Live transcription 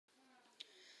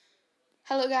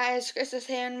Hello guys, Chris is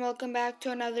here and welcome back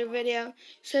to another video.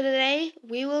 So today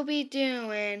we will be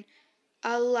doing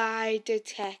a lie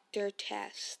detector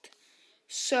test.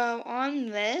 So on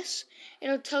this,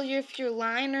 it'll tell you if you're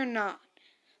lying or not.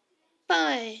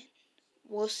 But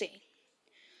we'll see.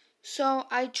 So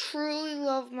I truly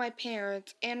love my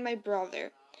parents and my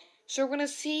brother. So we're going to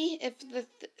see if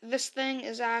this thing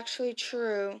is actually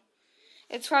true.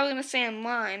 It's probably going to say I'm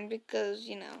lying because,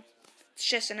 it's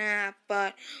just an app,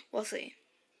 but we'll see.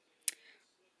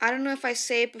 I don't know if I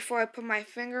say it before I put my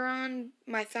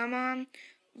thumb on,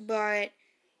 but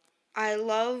I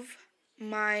love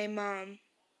my mom.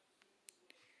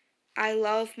 I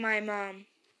love my mom.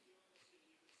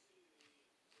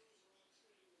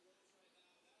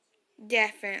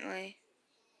 Definitely.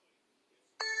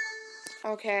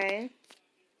 Okay.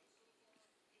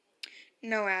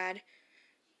 No ad.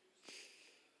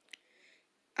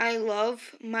 I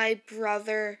love my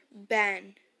brother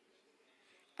Ben.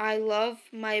 I love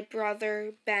my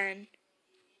brother Ben.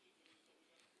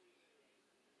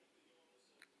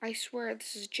 I swear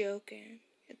this is joking.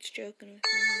 It's joking with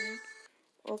me, man.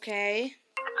 Okay.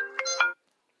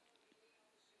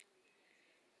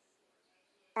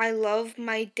 I love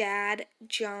my dad,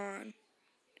 John.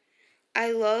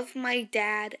 I love my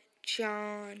dad,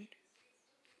 John.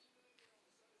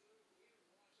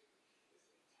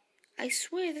 I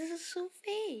swear this is so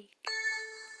fake.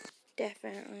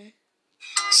 Definitely.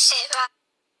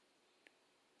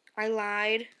 I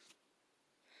lied.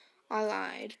 I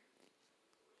lied.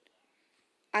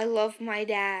 I love my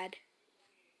dad.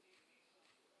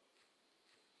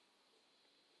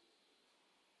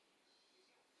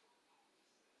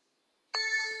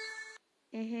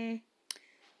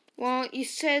 Well, you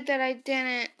said that I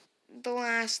didn't the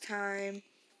last time.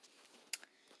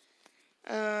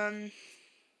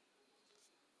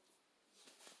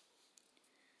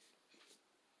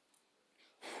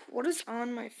 What is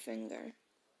on my finger?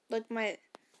 Like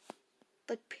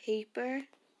paper?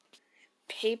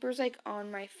 Paper's like on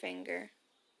my finger.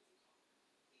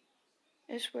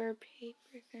 I swear,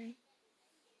 paper thing.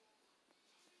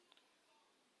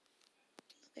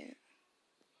 There.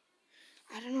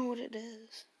 I don't know what it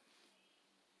is.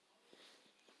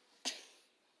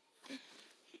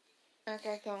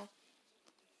 Okay, cool.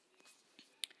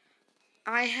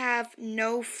 I have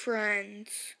no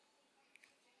friends.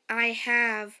 I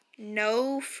have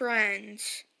no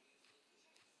friends.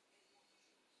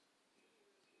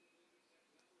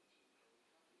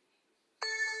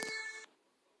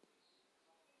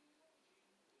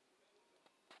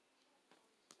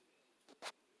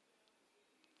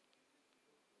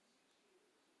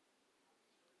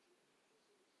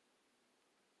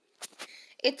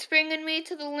 It's bringing me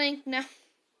to the link now.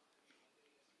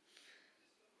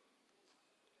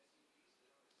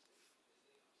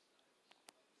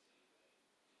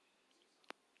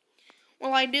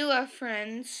 Well, I do have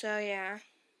friends, so yeah.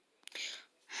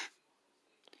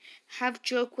 Have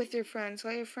joke with your friends.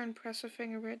 Let your friend press a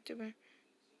fingerprint to me.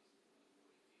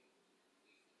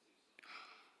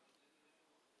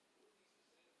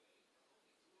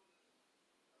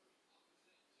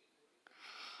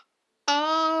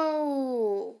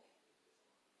 Oh.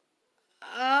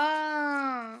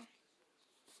 Ah.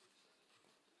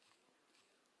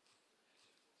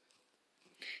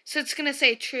 So it's going to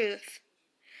say truth.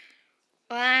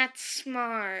 Well, that's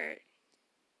smart.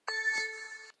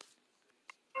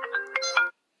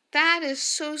 That is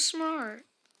so smart.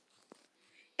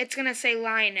 It's going to say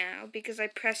lie now because I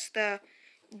pressed the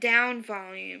down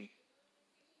volume.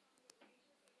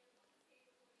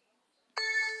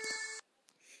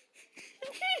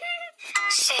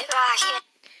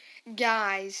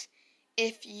 Guys,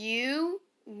 if you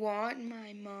want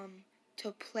my mom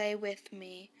to play with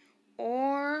me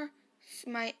or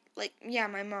my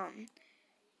mom,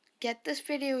 get this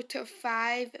video to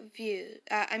 5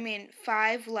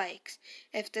 likes.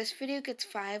 If this video gets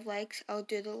 5 likes, I'll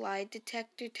do the lie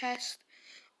detector test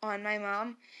on my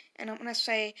mom. And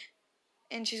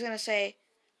she's going to say,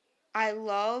 I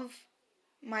love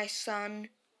my son,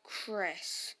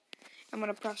 Chris. I'm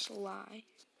going to press lie.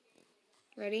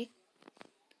 Ready?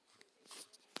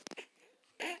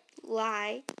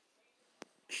 Lie.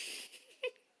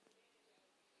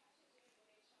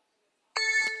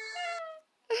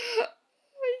 Oh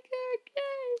my god,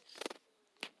 guys.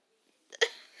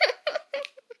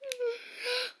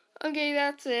 Okay,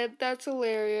 that's it. That's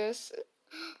hilarious.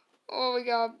 Oh my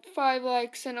god, 5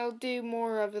 likes and I'll do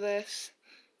more of this.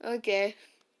 Okay.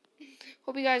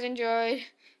 Hope you guys enjoyed.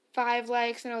 5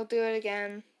 likes and I'll do it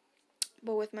again.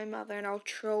 But with my mother, and I'll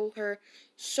troll her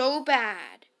so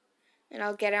bad. And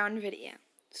I'll get it on video.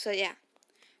 So yeah.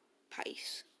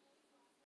 Peace.